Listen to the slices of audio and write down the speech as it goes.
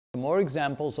some more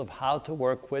examples of how to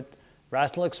work with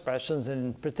rational expressions, and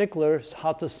in particular,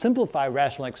 how to simplify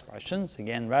rational expressions.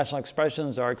 Again, rational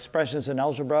expressions are expressions in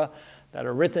algebra that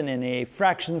are written in a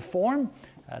fraction form.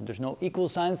 There's no equal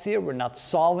signs here. We're not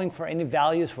solving for any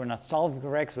values. We're not solving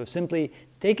for x. We're simply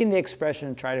taking the expression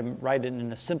and trying to write it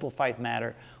in a simplified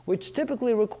manner, which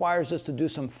typically requires us to do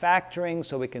some factoring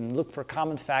so we can look for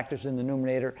common factors in the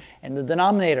numerator and the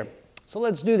denominator. So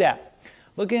let's do that.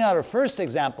 Looking at our first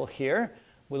example here,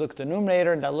 we look at the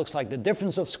numerator, and that looks like the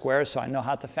difference of squares, so I know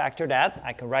how to factor that.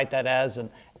 I can write that as an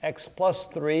x plus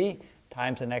 3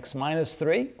 times an x minus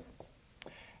 3.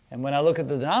 And when I look at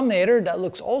the denominator, that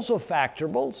looks also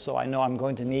factorable, so I know I'm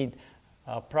going to need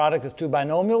a product of two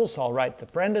binomials, so I'll write the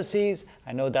parentheses.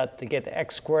 I know that to get the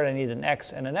x squared, I need an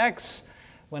x and an x.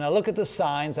 When I look at the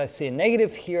signs, I see a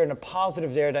negative here and a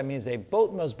positive there. That means they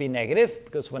both must be negative,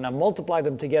 because when I multiply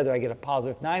them together, I get a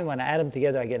positive 9. When I add them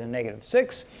together, I get a negative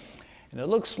 6. And it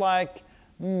looks like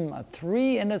a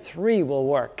 3 and a 3 will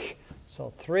work.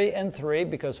 So 3 and 3,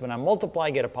 because when I multiply,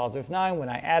 I get a positive 9. When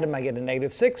I add them, I get a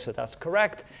negative 6, so that's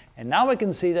correct. And now I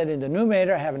can see that in the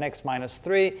numerator, I have an x minus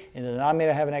 3. In the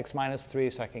denominator, I have an x minus 3,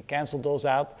 so I can cancel those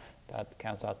out. That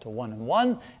cancels out to 1 and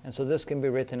 1. And so this can be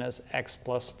written as x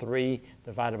plus 3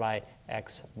 divided by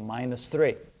x minus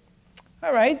 3.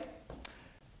 All right.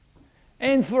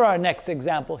 And for our next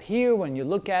example here, when you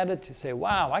look at it, you say,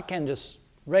 wow, I can just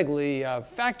regularly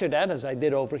factor that as I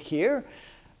did over here.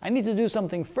 I need to do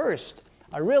something first.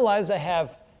 I realize I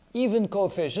have even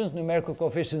coefficients, numerical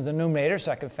coefficients in the numerator,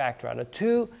 so I can factor out a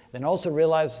 2. Then also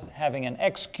realize having an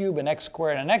x cubed, an x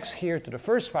squared, and an x here to the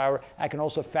first power, I can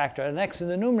also factor out an x in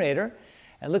the numerator.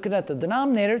 And looking at the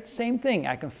denominator, it's the same thing.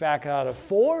 I can factor out a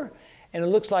 4, and it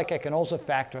looks like I can also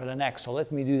factor out an x. So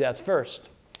let me do that first.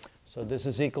 So this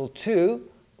is equal to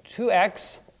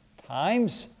 2x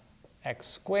times x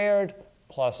squared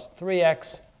plus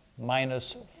 3x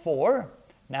minus 4.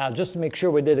 Now, just to make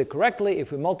sure we did it correctly,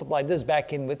 if we multiply this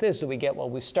back in with this, do we get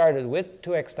what we started with?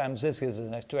 2x times this gives us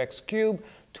a 2x cubed.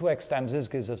 2x times this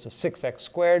gives us a 6x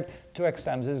squared. 2x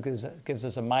times this gives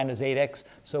us a minus 8x.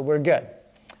 So we're good.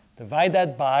 Divide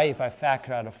that by, if I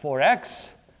factor out a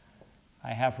 4x,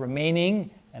 I have remaining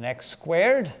an x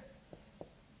squared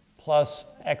plus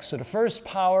x to the first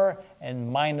power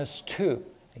and minus 2.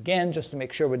 Again, just to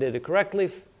make sure we did it correctly,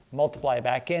 multiply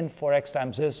back in. 4x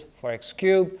times this, 4x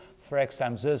cubed. 4x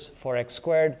times this, 4x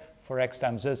squared, 4x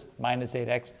times this, minus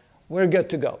 8x. We're good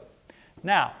to go.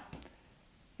 Now,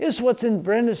 is what's in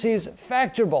parentheses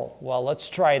factorable? Well, let's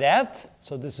try that.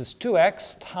 So this is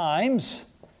 2x times,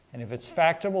 and if it's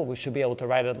factorable, we should be able to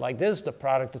write it like this. The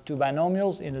product of two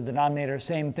binomials. In the denominator,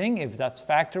 same thing. If that's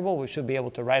factorable, we should be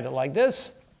able to write it like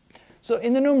this. So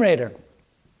in the numerator,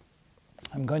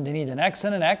 I'm going to need an x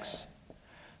and an x.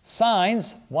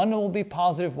 Signs, one will be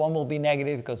positive, one will be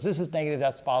negative, because this is negative,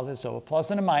 that's positive, so a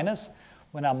plus and a minus.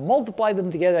 When I multiply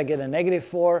them together, I get a negative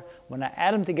 4. When I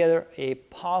add them together, a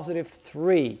positive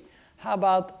 3. How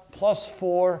about plus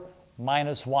 4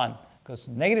 minus 1? Because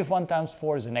negative 1 times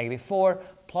 4 is a negative 4.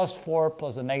 Plus 4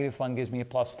 plus a negative 1 gives me a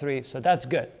plus 3, so that's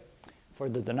good. For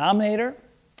the denominator,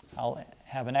 I'll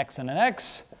have an x and an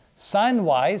x.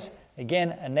 Sign-wise,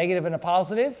 again, a negative and a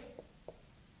positive.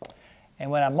 And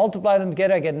when I multiply them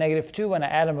together, I get negative 2. When I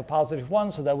add them, a positive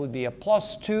 1, so that would be a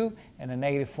plus 2 and a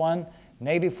negative 1.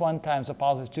 Negative 1 times a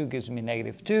positive 2 gives me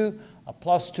negative 2. A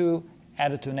plus 2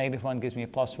 added to a negative 1 gives me a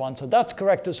plus 1. So that's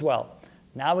correct as well.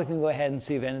 Now we can go ahead and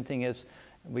see if anything is,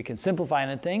 we can simplify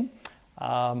anything.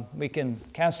 We can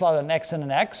cancel out an x and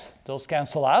an x. Those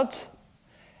cancel out.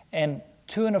 And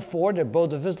 2 and a 4, they're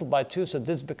both divisible by 2, so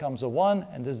this becomes a 1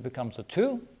 and this becomes a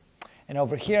 2. And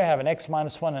over here I have an x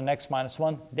minus 1 and an x minus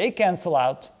 1. They cancel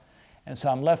out. And so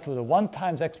I'm left with a 1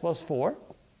 times x plus 4.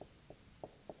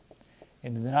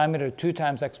 In the denominator, 2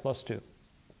 times x plus 2.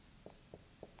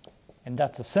 And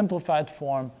that's a simplified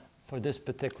form for this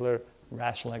particular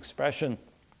rational expression.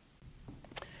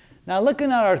 Now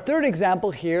looking at our third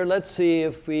example here, let's see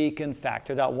if we can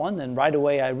factor that one. And right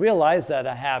away I realize that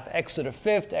I have x to the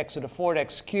fifth, x to the fourth,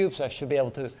 x cubed, so I should be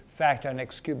able to factor an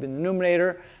x cubed in the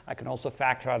numerator. I can also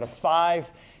factor out a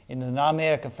 5. In the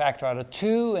denominator, I can factor out a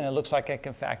 2, and it looks like I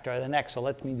can factor out an x. So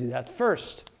let me do that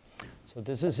first. So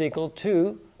this is equal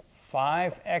to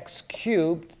 5x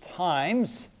cubed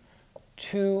times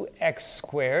 2x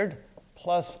squared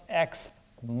plus x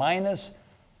minus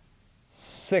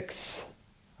 6.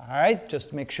 All right, just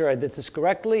to make sure I did this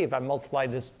correctly, if I multiply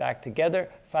this back together,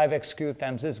 5x cubed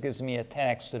times this gives me a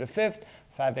 10x to the fifth.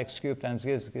 5x cubed times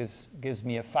this gives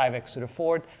me a 5x to the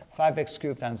fourth. 5x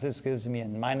cubed times this gives me a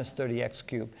minus 30x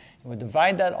cubed. And we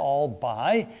divide that all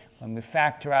by, when we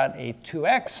factor out a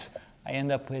 2x, I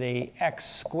end up with a x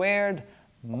squared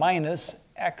minus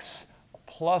x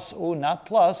plus, oh, not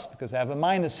plus, because I have a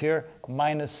minus here,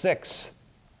 minus 6.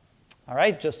 All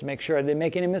right, just to make sure I didn't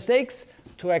make any mistakes,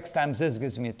 2x times this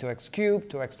gives me a 2x cubed,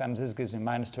 2x times this gives me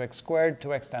minus 2x squared,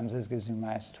 2x times this gives me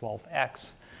minus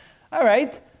 12x. All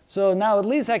right, so now at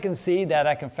least I can see that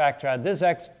I can factor out this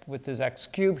x with this x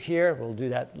cubed here. We'll do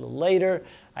that a little later.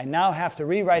 I now have to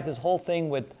rewrite this whole thing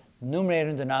with numerator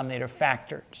and denominator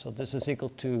factored. So this is equal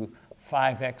to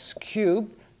 5x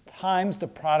cubed times the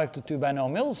product of two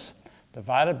binomials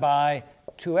divided by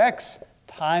 2x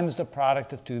times the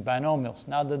product of two binomials.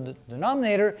 Now the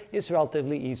denominator is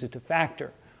relatively easy to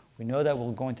factor. We know that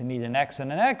we're going to need an x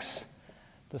and an x.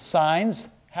 The signs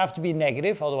have to be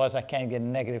negative, otherwise I can't get a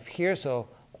negative here, so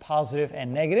positive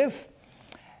and negative.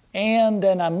 And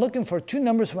then I'm looking for two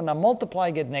numbers. When I multiply,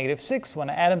 I get negative 6. When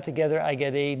I add them together, I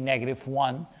get a negative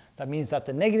 1. That means that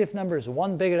the negative number is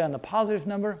 1 bigger than the positive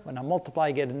number. When I multiply,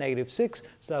 I get a negative 6.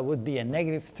 So that would be a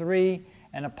negative 3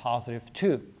 and a positive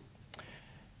 2.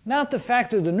 Now to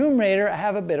factor the numerator, I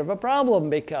have a bit of a problem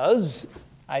because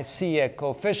I see a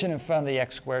coefficient in front of the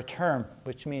x squared term,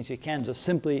 which means you can't just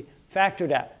simply factor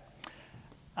that.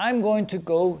 I'm going to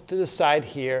go to the side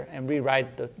here and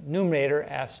rewrite the numerator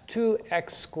as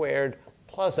 2x squared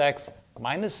plus x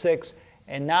minus 6.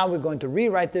 And now we're going to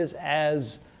rewrite this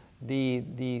as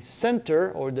the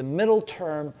center or the middle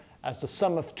term as the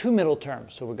sum of two middle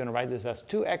terms. So we're going to write this as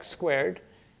 2x squared,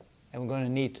 and we're going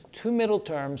to need two middle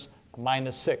terms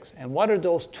minus 6. And what are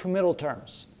those two middle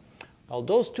terms? Well,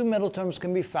 those two middle terms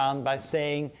can be found by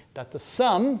saying that the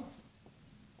sum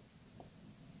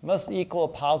must equal a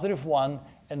positive 1,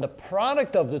 and the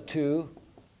product of the two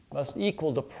must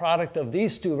equal the product of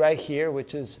these two right here,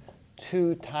 which is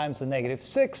 2 times a negative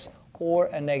 6 or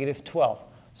a negative 12.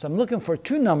 So I'm looking for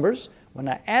two numbers. When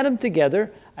I add them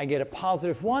together, I get a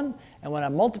positive 1, and when I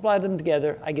multiply them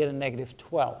together, I get a negative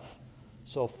 12.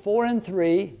 So 4 and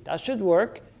 3, that should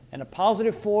work, and a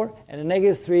positive 4 and a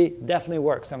negative 3 definitely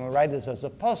works. I'm going to write this as a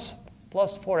plus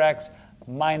 4x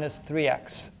minus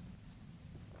 3x.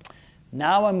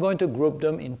 Now I'm going to group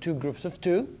them in two groups of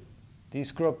two,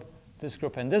 this group,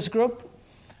 and this group.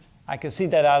 I can see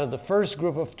that out of the first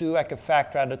group of two, I can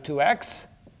factor out a 2x,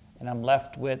 and I'm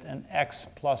left with an x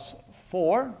plus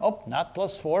 4. Oh, not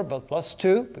plus 4, but plus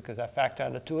 2, because I factor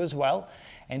out a 2 as well.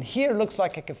 And here it looks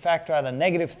like I can factor out a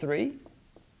negative 3.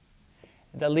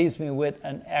 That leaves me with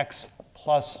an x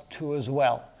plus 2 as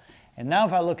well. And now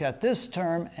if I look at this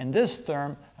term and this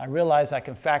term, I realize I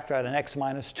can factor out an x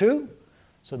minus 2.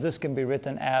 So this can be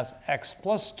written as x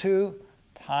plus 2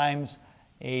 times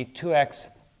a 2x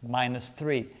minus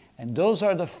 3. And those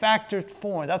are the factored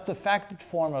form. That's the factored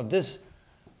form of this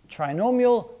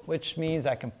trinomial, which means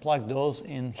I can plug those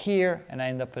in here, and I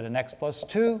end up with an x plus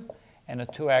 2 and a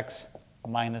 2x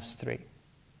minus 3.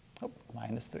 Oh,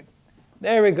 minus 3.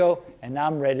 There we go. And now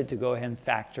I'm ready to go ahead and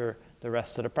factor the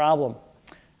rest of the problem.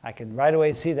 I can right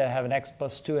away see that I have an x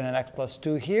plus 2 and an x plus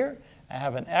 2 here. I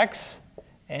have an x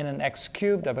and an x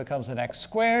cubed. That becomes an x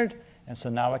squared. And so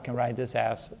now I can write this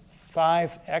as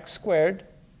 5x squared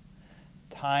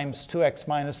times 2x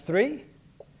minus 3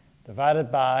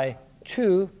 divided by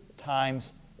 2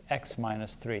 times x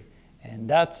minus 3. And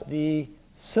that's the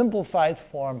simplified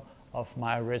form of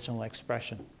my original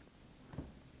expression.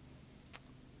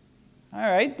 All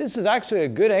right, this is actually a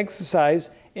good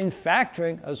exercise in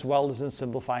factoring as well as in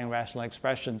simplifying rational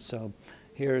expressions. So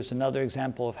here's another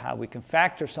example of how we can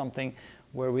factor something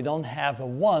where we don't have a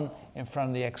 1 in front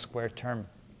of the x squared term.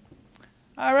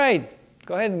 All right,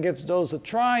 go ahead and give those a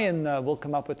try, and we'll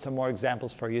come up with some more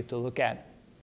examples for you to look at.